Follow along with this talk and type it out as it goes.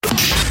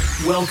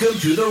Welcome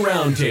to the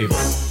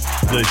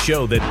Roundtable, the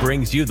show that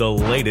brings you the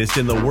latest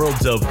in the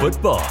worlds of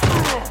football,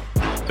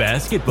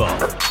 basketball,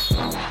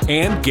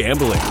 and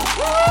gambling.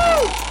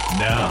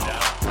 Now,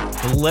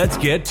 let's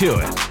get to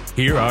it.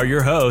 Here are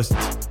your hosts,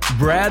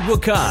 Brad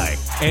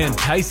Wakai and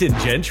Tyson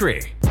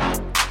Gentry.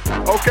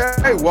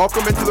 Okay,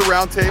 welcome into the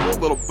Roundtable, a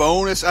little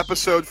bonus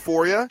episode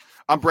for you.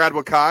 I'm Brad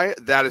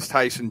Wakai, that is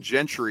Tyson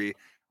Gentry.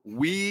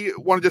 We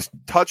want to just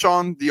touch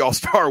on the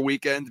All-Star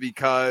Weekend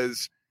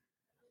because,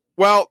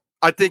 well,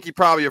 I think you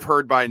probably have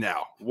heard by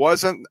now.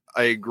 Wasn't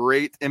a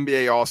great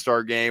NBA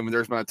All-Star game, and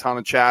there's been a ton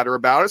of chatter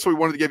about it, so we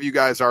wanted to give you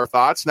guys our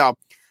thoughts. Now,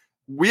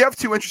 we have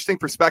two interesting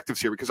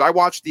perspectives here because I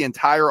watched the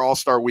entire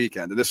All-Star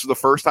Weekend, and this was the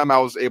first time I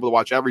was able to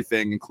watch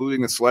everything,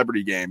 including the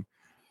celebrity game,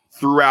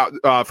 throughout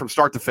from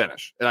start to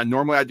finish. And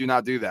normally I do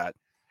not do that.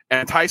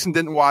 And Tyson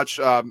didn't watch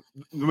the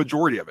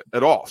majority of it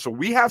at all. So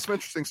we have some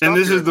interesting stuff. And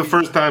this is the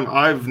first time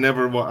I've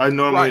never I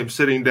normally am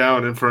sitting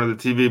down in front of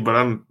the TV, but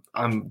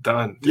I'm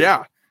done.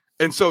 Yeah.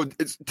 And so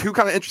it's two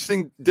kind of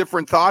interesting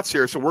different thoughts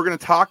here. So we're going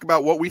to talk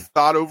about what we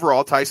thought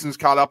overall. Tyson's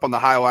caught up on the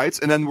highlights,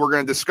 and then we're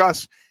going to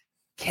discuss,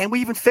 can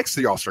we even fix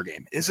the All-Star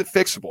game? Is it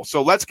fixable?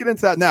 So let's get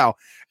into that now,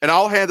 and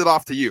I'll hand it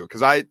off to you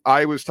because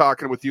I was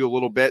talking with you a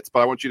little bit, but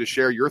I want you to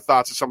share your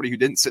thoughts as somebody who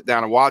didn't sit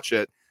down and watch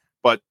it,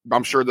 but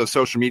I'm sure the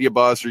social media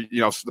buzz or,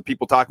 the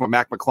people talking about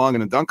Mac McClung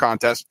and the dunk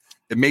contest,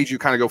 it made you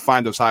kind of go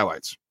find those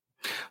highlights.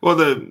 Well,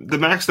 the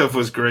Mac stuff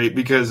was great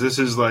because this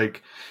is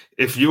like,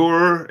 if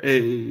you're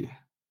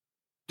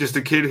just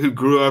a kid who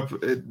grew up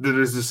that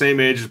is the same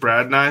age as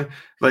Brad and I,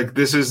 like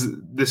this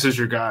is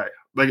your guy.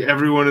 Like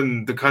everyone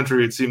in the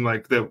country, it seemed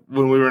like that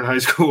when we were in high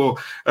school,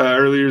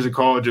 early years of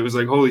college, it was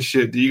like, holy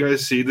shit, do you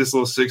guys see this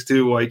little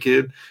 6'2" white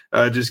kid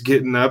just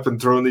getting up and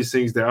throwing these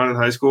things down in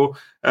high school?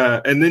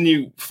 And then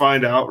you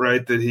find out,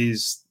 right, that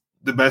he's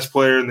the best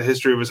player in the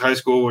history of his high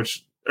school,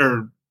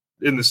 or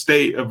in the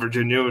state of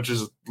Virginia, which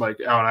is like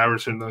Allen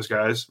Iverson and those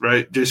guys,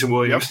 right? Jason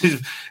Williams,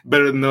 he's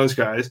better than those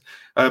guys.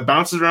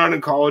 Bounces around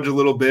in college a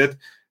little bit.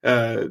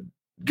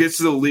 Gets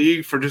to the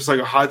league for just like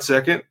a hot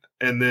second,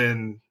 and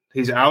then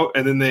he's out,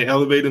 and then they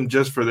elevate him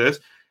just for this.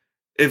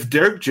 If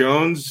Derrick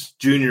Jones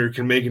Jr.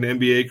 can make an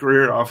NBA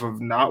career off of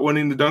not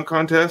winning the dunk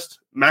contest,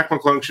 Mac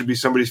McClung should be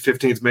somebody's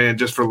 15th man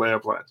just for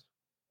layup lines.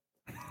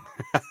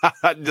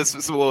 Just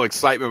a little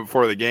excitement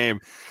before the game.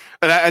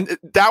 And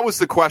that was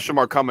the question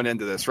mark coming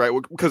into this, right?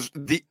 Because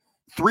the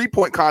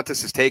 3-point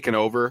contest is taken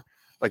over.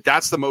 Like,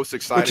 that's the most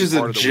exciting Which is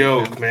part a of the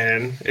joke, weekend.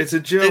 man. It's a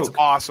joke. It's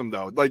awesome,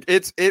 though. Like,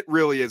 it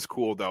really is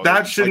cool, though.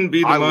 That shouldn't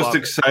be the most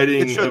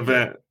exciting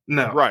event.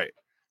 No. Right.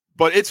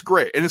 But it's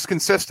great, and it's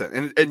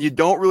consistent. And you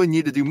don't really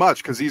need to do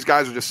much because these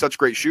guys are just such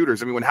great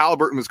shooters. I mean, when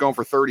Halliburton was going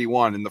for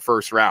 31 in the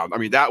first round, I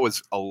mean, that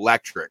was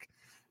electric.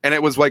 And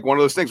it was like one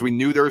of those things. We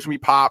knew there was going to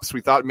be pops.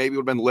 We thought maybe it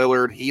would have been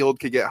Lillard. Hield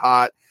could get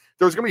hot.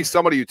 There was going to be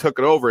somebody who took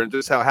it over, and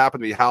just how it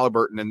happened to be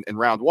Halliburton in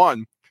round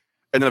one.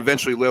 And then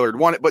eventually Lillard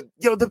won it. But,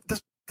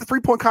 the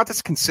 3-point contest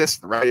is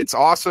consistent, right? It's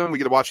awesome. We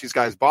get to watch these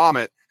guys bomb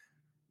it.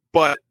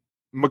 But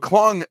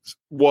McClung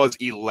was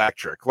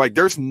electric. Like,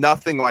 there's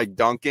nothing like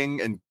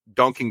dunking and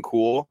dunking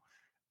cool.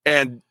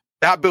 And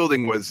that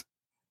building was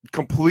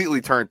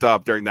completely turned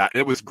up during that.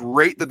 And it was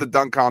great that the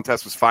dunk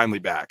contest was finally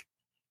back.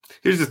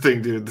 Here's the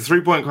thing, dude. The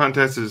 3-point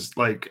contest is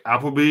like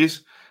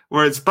Applebee's,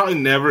 where it's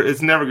never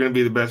going to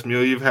be the best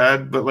meal you've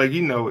had, but like,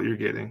 you know what you're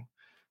getting.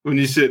 When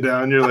you sit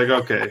down, you're like,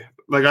 okay,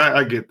 like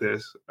I get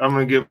this. I'm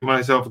going to give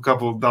myself a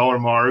couple of dollar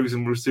margs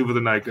and we'll see where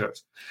the night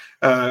goes.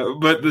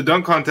 But the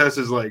dunk contest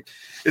is like,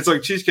 it's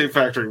like Cheesecake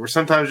Factory, where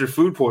sometimes you're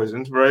food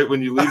poisoned, right?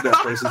 When you leave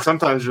that place. And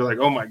sometimes you're like,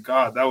 oh my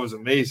God, that was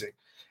amazing.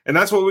 And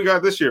that's what we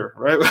got this year,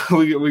 right?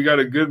 we got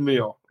a good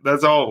meal.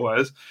 That's all it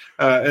was.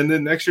 And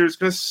then next year it's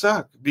going to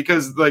suck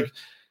because like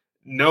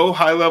no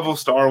high level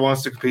star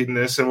wants to compete in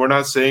this. And we're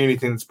not saying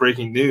anything that's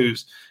breaking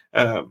news.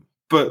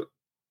 But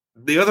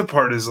the other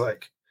part is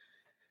like,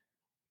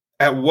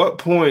 at what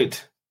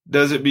point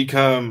does it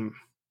become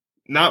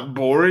not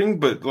boring,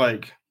 but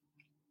like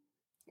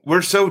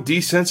we're so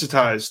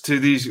desensitized to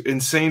these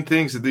insane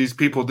things that these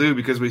people do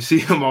because we see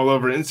them all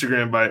over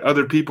Instagram by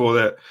other people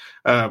that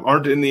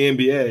aren't in the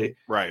NBA,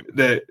 right?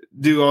 That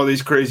do all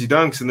these crazy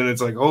dunks, and then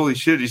it's like, holy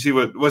shit! You see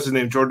what's his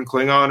name, Jordan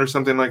Klingon or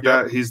something like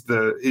that? He's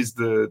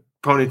the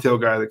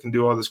ponytail guy that can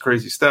do all this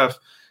crazy stuff.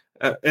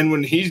 And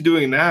when he's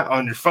doing that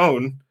on your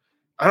phone,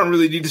 I don't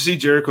really need to see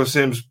Jericho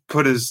Sims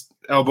put his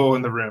elbow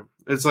in the rim.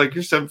 It's like,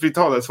 you're 7 feet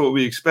tall. That's what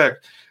we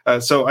expect.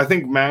 So I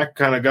think Mac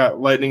kind of got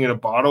lightning in a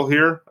bottle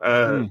here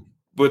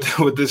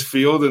with this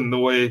field and the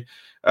way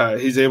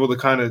he's able to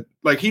kind of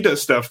like, he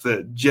does stuff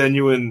that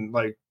genuine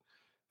like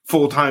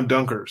full-time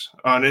dunkers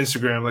on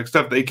Instagram, like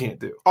stuff they can't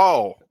do.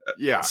 Oh,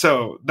 yeah.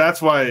 So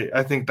that's why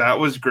I think that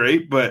was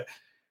great. But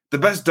the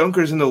best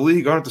dunkers in the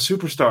league aren't the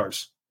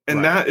superstars.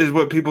 And that is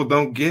what people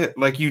don't get.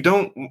 Like, you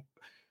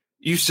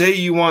say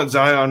you want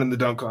Zion in the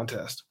dunk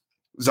contest.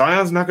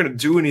 Zion's not going to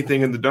do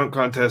anything in the dunk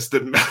contest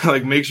that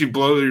like makes you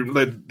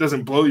that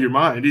doesn't blow your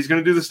mind. He's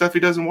going to do the stuff he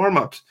does in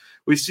warm-ups.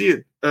 We see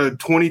it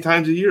 20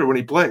 times a year when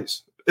he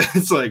plays.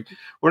 It's like,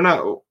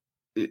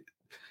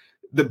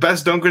 the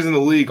best dunkers in the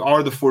league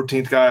are the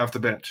 14th guy off the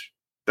bench.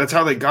 That's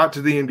how they got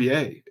to the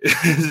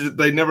NBA.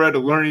 They never had to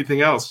learn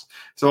anything else.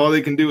 So all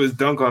they can do is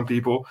dunk on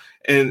people,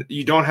 and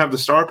you don't have the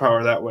star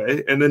power that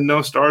way. And then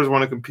no stars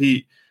want to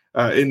compete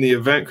in the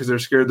event because they're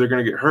scared they're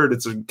going to get hurt.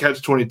 It's a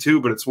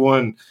catch-22, but it's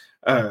one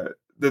that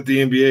the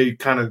NBA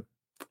kind of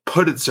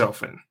put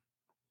itself in.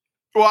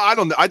 Well, I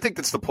don't know. I think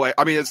it's the play.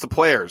 I mean, it's the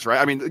players,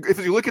 right? I mean,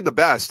 if you look at the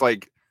best,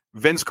 like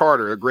Vince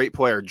Carter, a great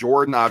player.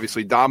 Jordan,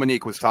 obviously.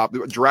 Dominique was top.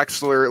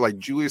 Drexler, like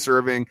Julius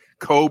Erving.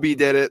 Kobe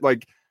did it.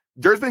 Like,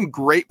 there's been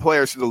great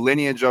players through the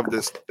lineage of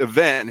this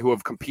event who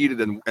have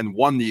competed and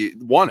won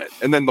it.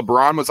 And then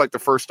LeBron was like the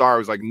first star. I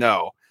was like,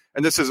 no.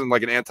 And this isn't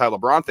like an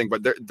anti-LeBron thing,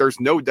 but there's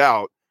no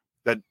doubt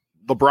that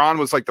LeBron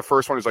was like the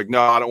first one who's like,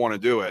 no, I don't want to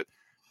do it.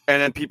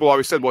 And then people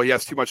always said, well, he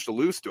has too much to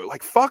lose to it.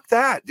 Like, fuck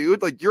that,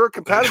 dude. Like, you're a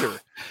competitor.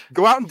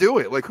 Go out and do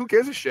it. Like, who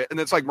gives a shit? And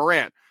it's like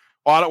Morant.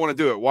 Oh, I don't want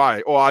to do it.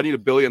 Why? Oh, I need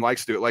 1 billion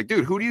likes to do it. Like,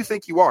 dude, who do you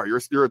think you are?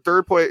 You're a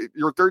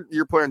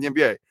third-year player in the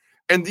NBA.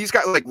 And these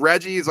guys, like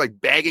Reggie, is like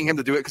begging him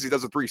to do it because he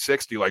does a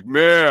 360. Like,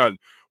 man,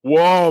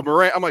 whoa,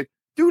 Morant. I'm like,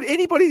 dude,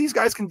 anybody, these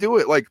guys can do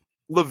it. Like,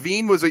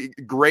 Levine was a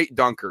great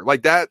dunker.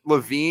 Like that,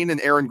 Levine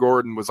and Aaron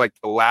Gordon was like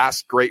the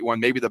last great one,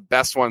 maybe the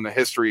best one in the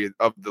history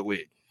of the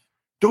league.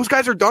 Those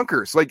guys are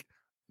dunkers. Like,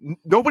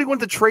 nobody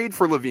wanted to trade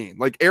for Levine.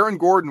 Like Aaron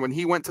Gordon, when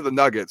he went to the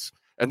Nuggets,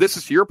 and this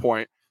is to your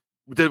point,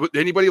 did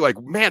anybody like,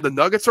 man, the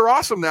Nuggets are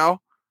awesome now?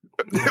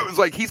 It was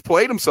like he's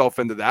played himself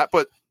into that,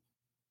 but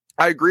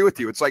I agree with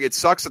you. It's like it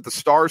sucks that the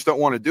stars don't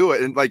want to do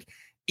it. And like,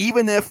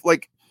 even if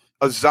like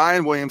a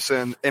Zion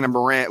Williamson and a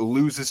Morant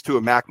loses to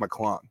a Mac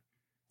McClung,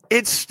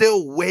 it's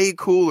still way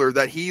cooler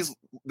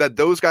that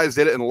those guys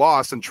did it and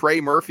lost, and Trey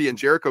Murphy and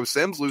Jericho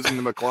Sims losing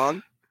to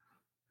McClung.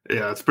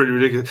 Yeah, it's pretty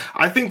ridiculous.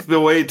 I think the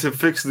way to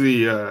fix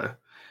the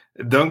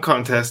dunk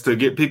contest to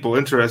get people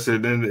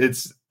interested, and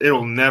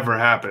it'll never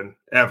happen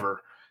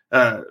ever.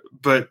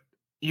 But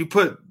you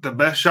put the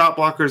best shot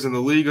blockers in the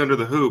league under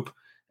the hoop.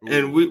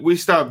 And we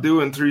stopped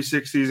doing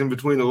 360s in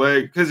between the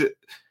legs because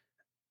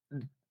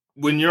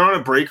when you're on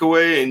a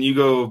breakaway and you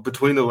go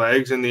between the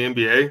legs in the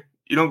NBA,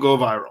 you don't go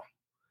viral.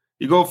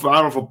 You go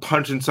viral for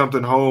punching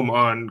something home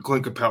on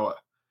Clint Capella.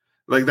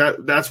 Like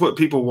that's what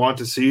people want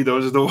to see.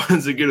 Those are the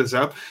ones that get us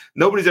up.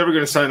 Nobody's ever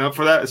going to sign up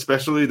for that,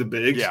 especially the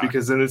bigs,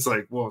 because then it's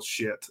like, well,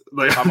 shit.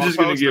 Like I'm just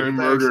going to get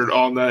murdered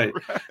all night.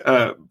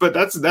 But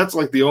that's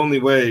like the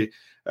only way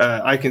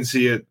I can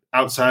see it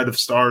outside of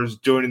stars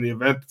joining the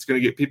event that's going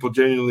to get people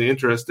genuinely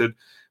interested,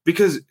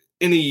 because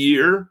in a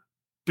year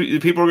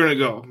people are going to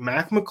go,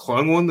 Mac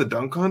McClung won the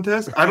dunk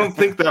contest. I don't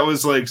think that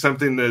was like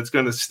something that's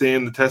going to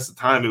stand the test of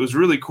time. It was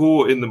really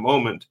cool in the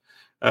moment,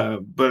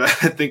 but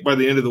I think by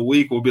the end of the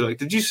week we'll be like,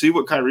 did you see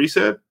what Kyrie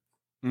said?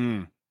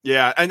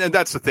 Yeah, and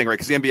that's the thing, right?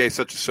 Because the NBA is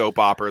such a soap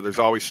opera. There's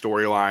always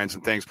storylines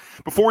and things.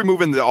 Before we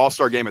move into the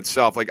All-Star game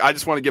itself, like I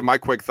just want to give my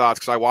quick thoughts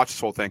because I watched this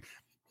whole thing.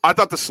 I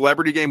thought the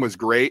celebrity game was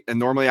great, and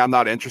normally I'm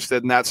not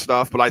interested in that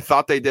stuff, but I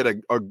thought they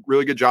did a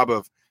really good job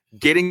of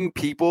getting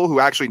people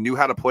who actually knew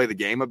how to play the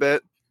game a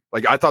bit.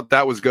 Like, I thought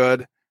that was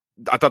good.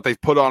 I thought they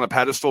put on a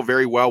pedestal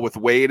very well with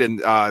Wade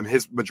and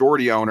his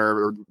majority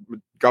owner or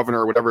governor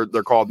or whatever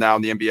they're called now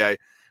in the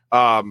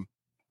NBA.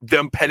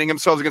 Them pitting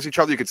themselves against each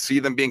other. You could see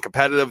them being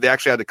competitive. They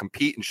actually had to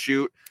compete and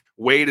shoot.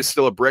 Wade is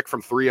still a brick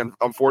from three, and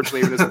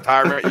unfortunately, in his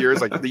retirement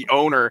years, like the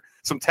owner,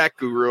 some tech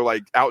guru,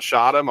 like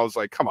outshot him. I was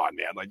like, come on,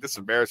 man. Like, this is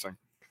embarrassing.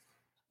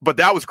 But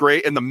that was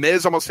great. And the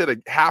Miz almost hit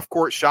a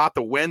half-court shot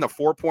to win, the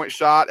 4-point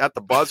shot at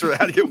the buzzer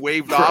that had to get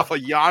waved off.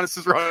 Like, Giannis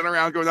is running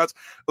around going nuts.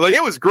 Like,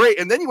 it was great.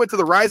 And then you went to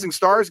the Rising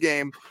Stars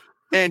game,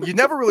 and you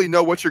never really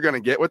know what you're going to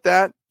get with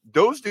that.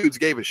 Those dudes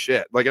gave a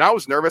shit. Like, and I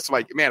was nervous. I'm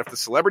like, man, if the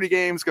celebrity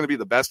game is going to be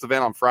the best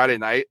event on Friday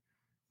night,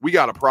 we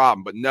got a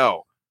problem. But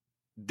no,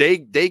 they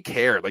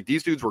cared. Like,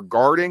 these dudes were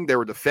guarding. They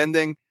were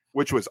defending,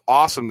 which was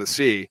awesome to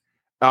see.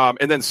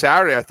 And then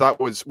Saturday, I thought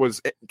was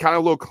kind of a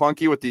little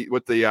clunky with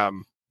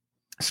the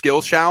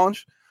skills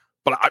challenge,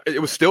 but it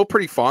was still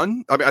pretty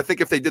fun. I mean, I think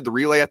if they did the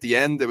relay at the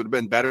end, it would have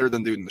been better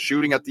than doing the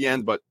shooting at the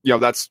end, but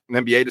that's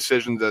an NBA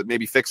decision to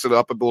maybe fix it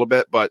up a little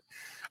bit. But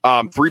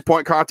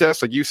 3-point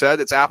contest, like you said,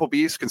 it's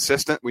Applebee's,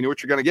 consistent. We knew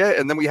what you're going to get.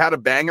 And then we had a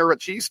banger at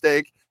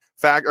Cheesecake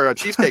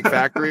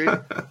Factory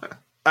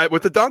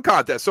with the dunk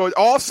contest. So it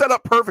all set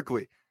up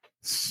perfectly.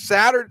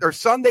 Saturday or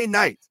Sunday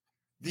night,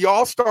 the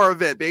All-Star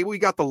event, baby. We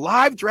got the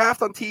live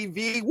draft on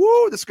TV.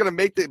 Woo! This is going to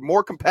make it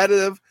more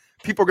competitive.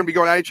 People are going to be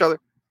going at each other.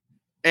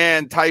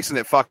 And Tyson,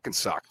 it fucking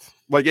sucked.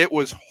 Like, it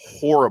was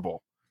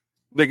horrible.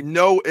 Like,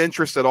 no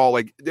interest at all.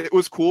 Like, it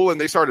was cool,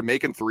 and they started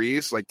making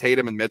threes, like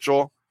Tatum and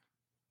Mitchell.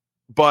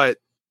 But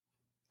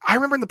I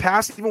remember in the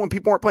past, even when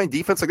people weren't playing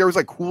defense, like, there was,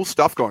 like, cool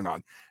stuff going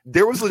on.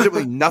 There was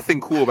legitimately nothing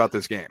cool about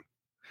this game.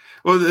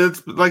 Well,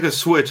 it's like a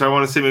switch. I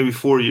want to say maybe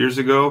 4 years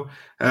ago,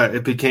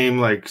 it became,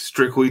 like,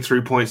 strictly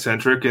 3-point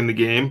centric in the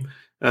game.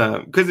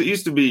 Because it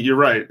used to be, you're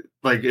right,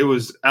 like it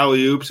was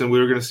alley-oops, and we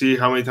were going to see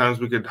how many times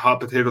we could hot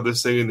potato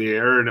this thing in the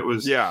air, and it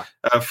was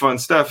fun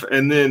stuff.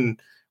 And then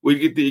we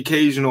get the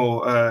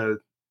occasional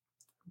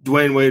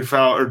Dwayne Wade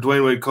foul or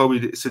Dwayne Wade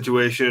Kobe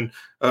situation,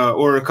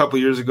 or a couple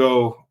years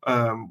ago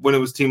when it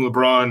was Team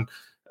LeBron,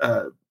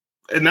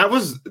 And that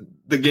was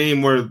the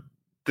game where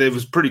it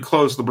was pretty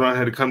close. LeBron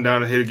had to come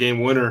down and hit a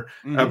game winner,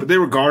 but they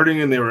were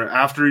guarding and they were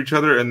after each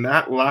other. And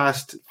that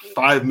last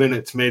 5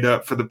 minutes made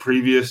up for the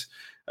previous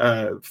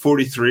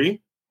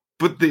 43.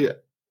 But the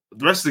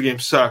rest of the game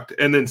sucked.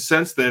 And then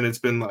since then, it's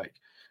been like,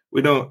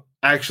 we don't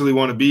actually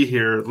want to be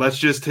here. Let's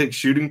just take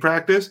shooting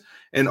practice.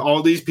 And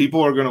all these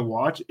people are going to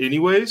watch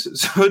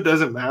anyways. So it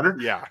doesn't matter.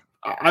 Yeah.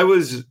 I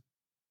was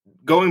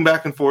going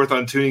back and forth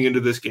on tuning into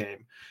this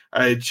game.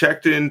 I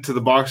checked into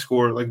the box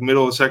score like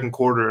middle of the second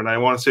quarter, and I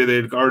want to say they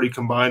had already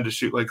combined to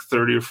shoot like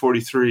 30 or 40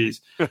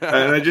 threes. And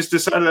I just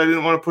decided I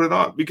didn't want to put it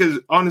on because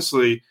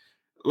honestly,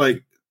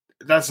 like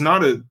that's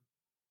not a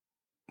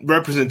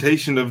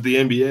representation of the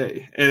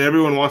NBA. And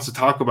everyone wants to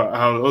talk about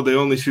how, they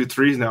only shoot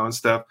threes now and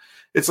stuff.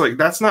 It's like,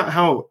 that's not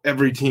how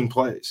every team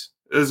plays.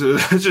 It's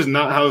just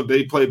not how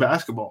they play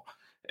basketball.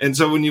 And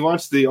so when you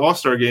watch the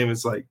All-Star game,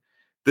 it's like,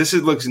 this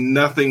looks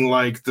nothing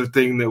like the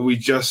thing that we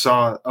just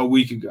saw a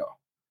week ago.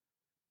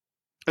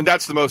 And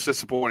that's the most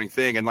disappointing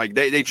thing. And like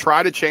they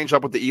try to change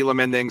up with the Elam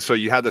ending. So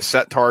you had the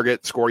set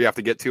target score you have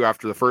to get to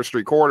after the first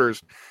three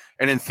quarters.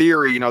 And in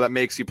theory, that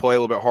makes you play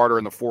a little bit harder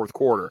in the fourth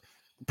quarter.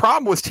 The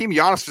problem was Team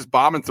Giannis just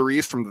bombing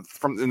threes from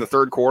in the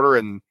third quarter,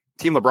 and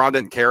Team LeBron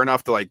didn't care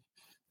enough to like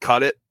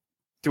cut it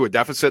to a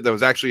deficit that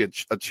was actually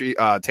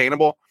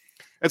attainable.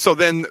 And so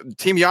then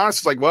Team Giannis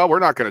is like, well, we're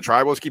not going to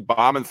try. We'll just keep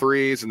bombing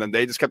threes. And then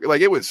they just kept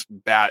like, it was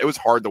bad. It was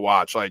hard to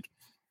watch. Like,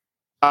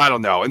 I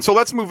don't know. And so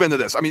let's move into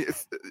this. I mean,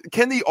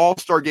 can the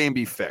All-Star game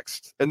be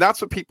fixed? And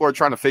that's what people are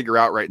trying to figure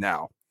out right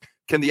now.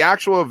 Can the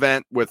actual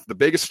event with the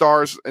biggest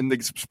stars in the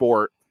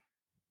sport,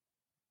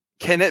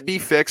 can it be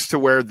fixed to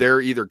where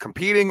they're either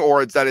competing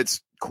or it's that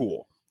it's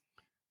cool?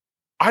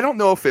 I don't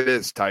know if it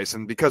is,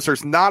 Tyson, because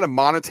there's not a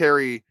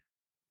monetary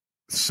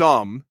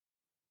sum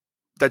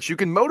that you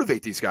can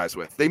motivate these guys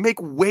with. They make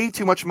way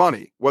too much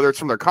money, whether it's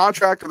from their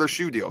contract or their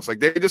shoe deals. Like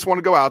they just want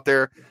to go out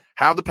there,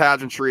 have the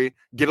pageantry,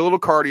 get a little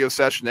cardio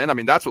session in. I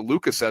mean, that's what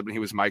Luka said when he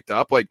was mic'd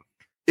up. Like,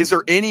 is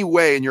there any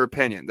way, in your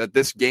opinion, that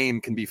this game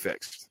can be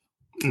fixed?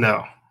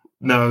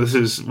 No, this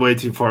is way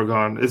too far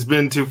gone. It's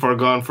been too far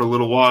gone for a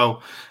little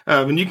while.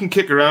 And you can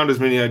kick around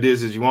as many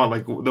ideas as you want,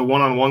 like the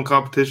one-on-one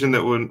competition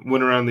that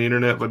went around the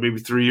internet like maybe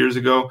 3 years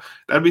ago.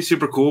 That'd be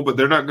super cool, but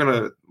they're not going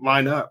to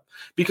line up.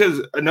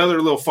 Because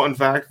another little fun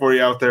fact for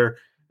you out there,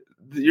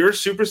 your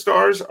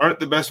superstars aren't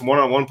the best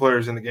one-on-one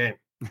players in the game,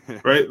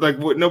 right? Like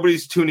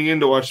nobody's tuning in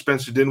to watch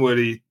Spencer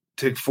Dinwiddie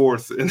take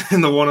fourth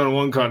in the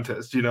one-on-one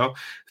contest,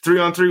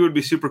 3-on-3 would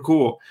be super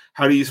cool.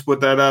 How do you split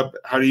that up?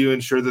 How do you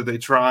ensure that they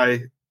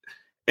try?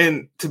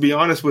 And to be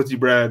honest with you,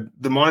 Brad,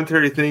 the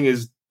monetary thing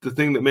is the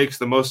thing that makes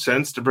the most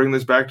sense to bring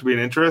this back to being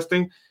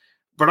interesting.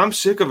 But I'm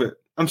sick of it.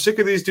 I'm sick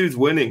of these dudes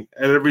winning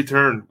at every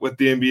turn with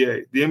the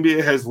NBA. The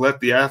NBA has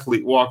let the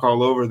athlete walk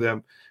all over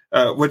them,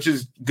 which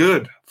is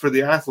good for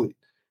the athlete.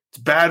 It's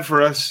bad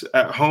for us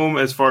at home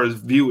as far as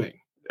viewing.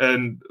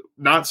 And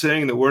not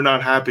saying that we're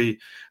not happy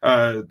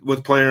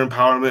with player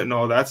empowerment and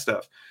all that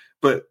stuff.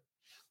 But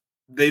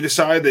they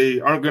decide they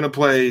aren't going to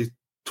play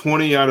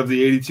 20 out of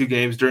the 82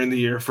 games during the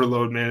year for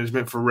load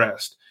management, for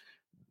rest.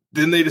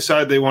 Then they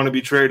decide they want to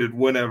be traded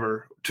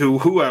whenever to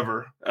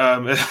whoever.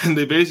 And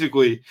they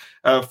basically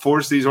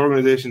force these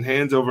organizations'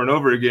 hands over and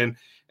over again.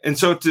 And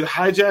so to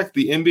hijack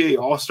the NBA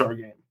All-Star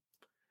game,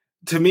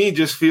 to me,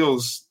 just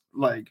feels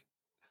like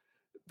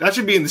that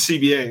should be in the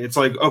CBA. It's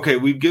like, okay,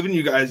 we've given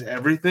you guys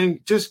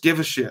everything. Just give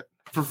a shit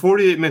for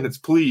 48 minutes,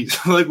 please.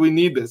 Like, we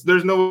need this.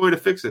 There's no way to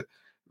fix it.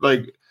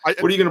 Like,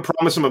 what are you going to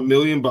promise them $1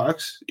 million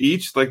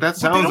each? Like, that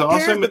sounds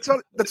awesome.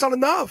 That's not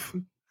enough.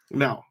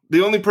 No,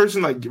 the only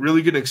person like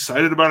really getting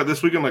excited about it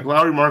this weekend, like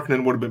Lauri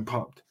Markkanen, would have been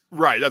pumped.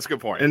 Right, that's a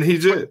good point. And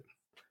he's it.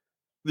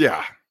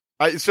 Yeah,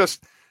 it's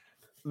just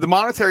the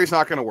monetary is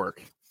not going to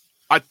work.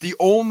 The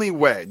only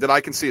way that I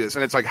can see this,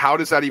 and it's like, how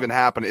does that even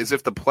happen, is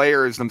if the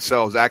players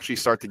themselves actually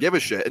start to give a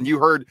shit. And you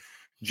heard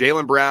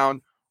Jaylen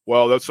Brown,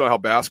 well, that's not how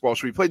basketball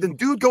should be played. Then,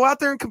 dude, go out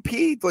there and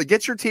compete. Like,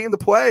 get your team to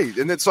play.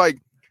 And it's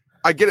like,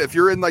 I get it. If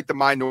you're in like the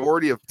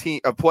minority of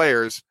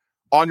players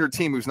on your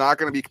team who's not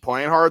going to be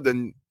playing hard,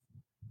 then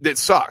it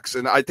sucks.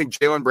 And I think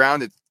Jaylen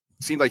Brown, it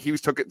seemed like he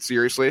took it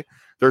seriously.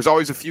 There's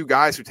always a few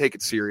guys who take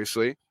it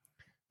seriously.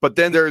 But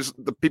then there's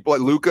the people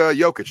like Luka,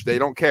 Jokic. They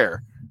don't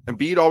care.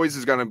 Embiid always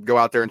is going to go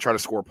out there and try to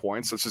score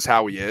points. That's just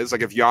how he is.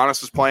 Like if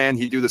Giannis is playing,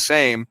 he'd do the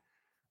same.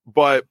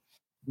 But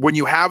when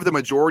you have the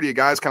majority of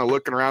guys kind of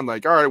looking around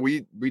like, all right,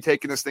 we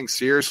taking this thing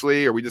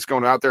seriously, or we just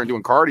going out there and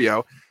doing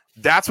cardio,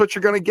 that's what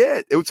you're going to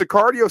get. It's a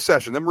cardio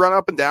session. Them run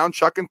up and down,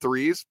 chucking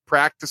threes,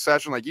 practice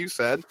session, like you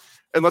said.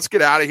 And let's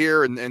get out of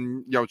here and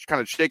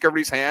kind of shake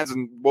everybody's hands,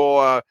 and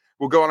we'll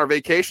go on our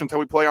vacation until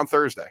we play on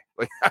Thursday.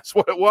 Like that's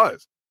what it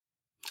was.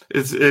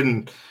 It's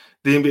in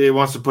the NBA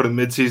wants to put a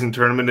midseason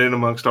tournament in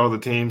amongst all the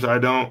teams. I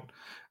don't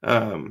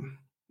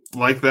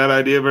like that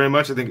idea very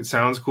much. I think it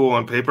sounds cool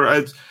on paper.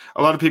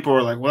 A lot of people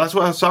are like, well, that's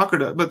what soccer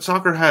does. But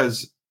soccer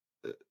has,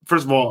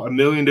 first of all, 1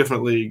 million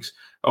different leagues,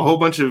 a whole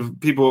bunch of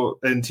people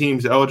and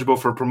teams eligible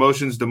for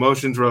promotions,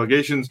 demotions,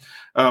 relegations,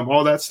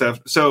 all that stuff.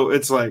 So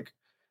it's like,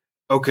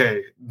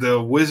 okay,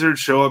 the Wizards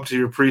show up to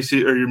your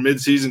preseason or your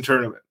midseason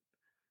tournament.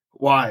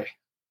 Why?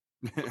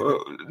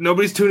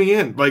 Nobody's tuning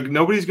in. Like,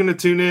 nobody's going to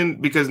tune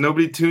in because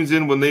nobody tunes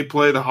in when they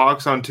play the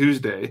Hawks on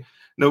Tuesday.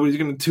 Nobody's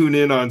going to tune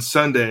in on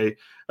Sunday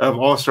of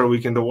All-Star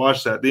Weekend to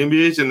watch that. The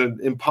NBA is in an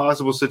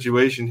impossible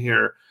situation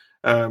here.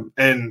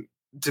 And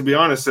to be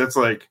honest, that's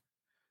like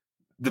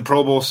the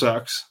Pro Bowl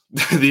sucks.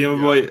 The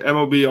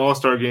MLB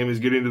All-Star Game is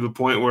getting to the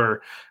point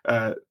where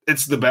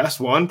it's the best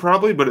one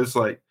probably, but it's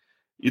like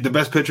the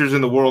best pitchers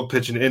in the world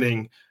pitch an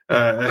inning.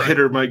 A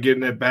hitter might get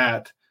an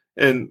at-bat.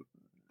 And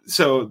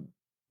so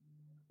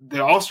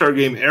the All-Star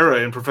Game era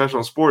in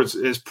professional sports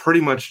is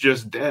pretty much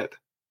just dead.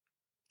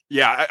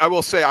 Yeah, I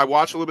will say I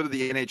watched a little bit of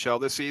the NHL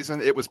this season.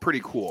 It was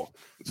pretty cool.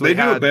 So they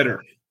do it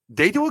better.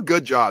 They do a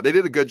good job. They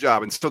did a good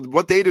job. And so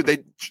what they do, they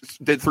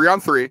did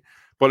 3-on-3,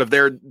 but if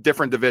they're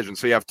different divisions.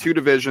 So you have 2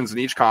 divisions in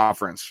each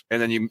conference, and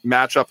then you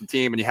match up the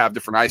team and you have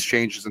different ice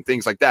changes and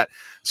things like that.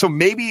 So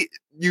maybe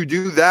you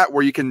do that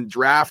where you can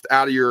draft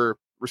out of your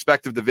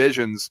respective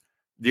divisions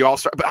the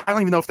All-Star. But I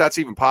don't even know if that's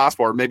even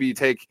possible. Or maybe you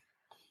take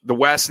the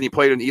West and you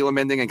played an Elam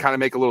ending and kind of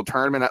make a little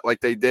tournament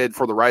like they did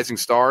for the Rising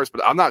Stars.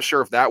 But I'm not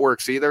sure if that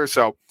works either.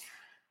 So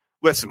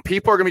listen,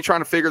 people are going to be trying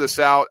to figure this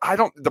out.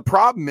 The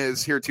problem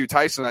is here too,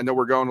 Tyson, I know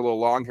we're going a little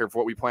long here for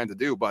what we plan to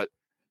do, but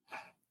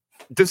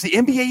does the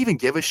NBA even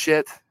give a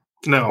shit?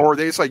 No. Or are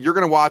they just like, you're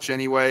going to watch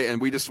anyway, and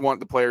we just want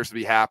the players to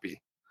be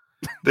happy?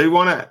 They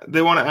want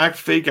to act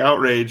fake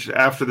outrage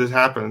after this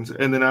happens.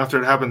 And then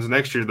after it happens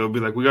next year, they'll be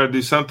like, we got to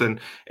do something.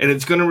 And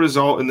it's going to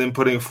result in them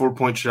putting a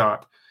 4-point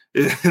shot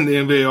in the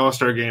NBA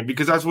All-Star Game,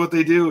 because that's what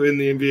they do in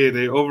the NBA.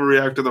 They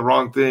overreact to the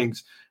wrong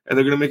things, and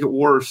they're going to make it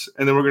worse.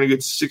 And then we're going to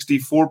get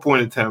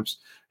 64-point attempts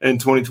in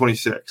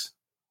 2026.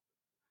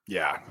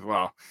 Yeah.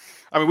 Well,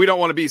 I mean, we don't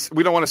want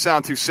to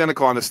sound too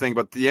cynical on this thing,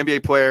 but the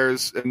NBA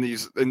players in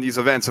these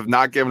events have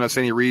not given us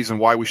any reason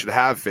why we should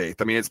have faith.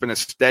 I mean, it's been a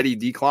steady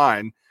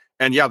decline.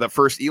 And yeah, the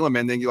first Elam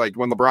ending, like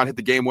when LeBron hit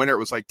the game winner, it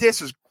was like,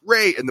 this is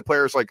great. And the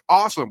players like,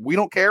 awesome. We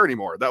don't care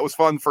anymore. That was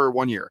fun for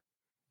 1 year.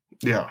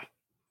 Yeah.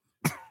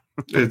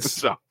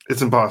 It's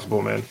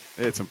impossible, man.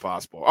 It's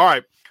impossible. All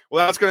right.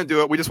 Well, that's going to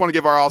do it. We just want to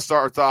give our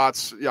all-star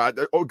thoughts. Yeah.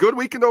 Good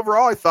weekend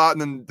overall, I thought.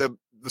 And then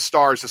the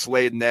Stars just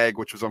laid an egg,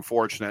 which was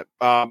unfortunate.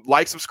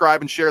 Like, subscribe,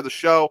 and share the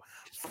show.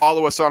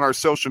 Follow us on our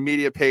social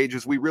media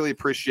pages. We really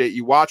appreciate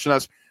you watching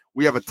us.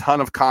 We have a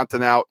ton of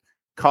content out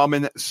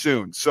coming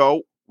soon.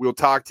 So we'll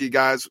talk to you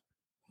guys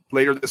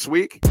later this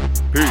week.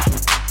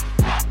 Peace.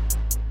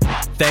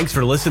 Thanks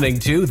for listening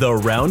to The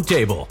Round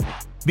Table.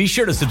 Be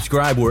sure to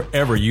subscribe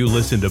wherever you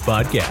listen to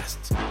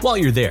podcasts. While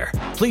you're there,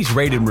 please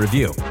rate and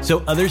review so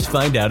others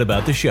find out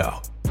about the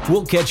show.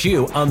 We'll catch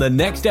you on the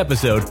next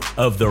episode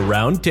of The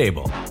Round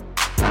Table.